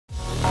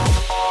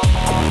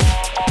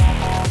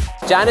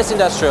JANDI'S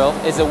Industrial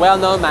is a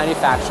well-known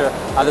manufacturer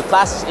of the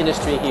plastics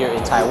industry here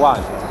in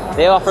Taiwan.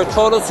 They offer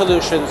total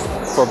solutions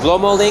for blow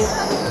molding,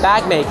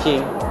 bag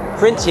making,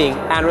 printing,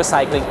 and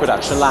recycling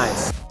production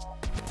lines.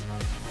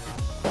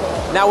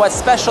 Now, what's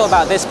special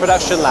about this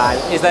production line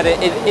is that it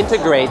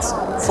integrates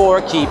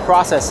 4 key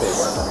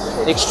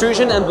processes: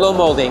 extrusion and blow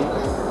molding,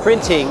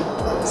 printing,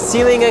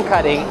 sealing and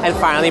cutting, and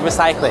finally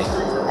recycling.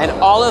 And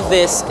all of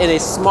this in a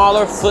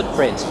smaller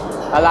footprint,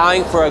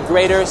 allowing for a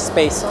greater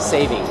space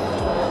saving.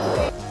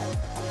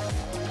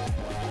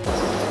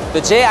 The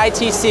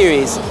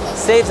JIT-Series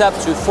saves up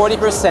to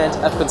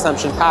 40% of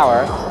consumption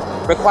power,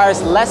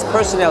 requires less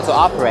personnel to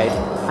operate,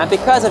 and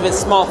because of its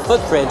small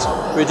footprint,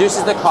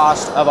 reduces the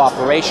cost of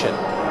operation.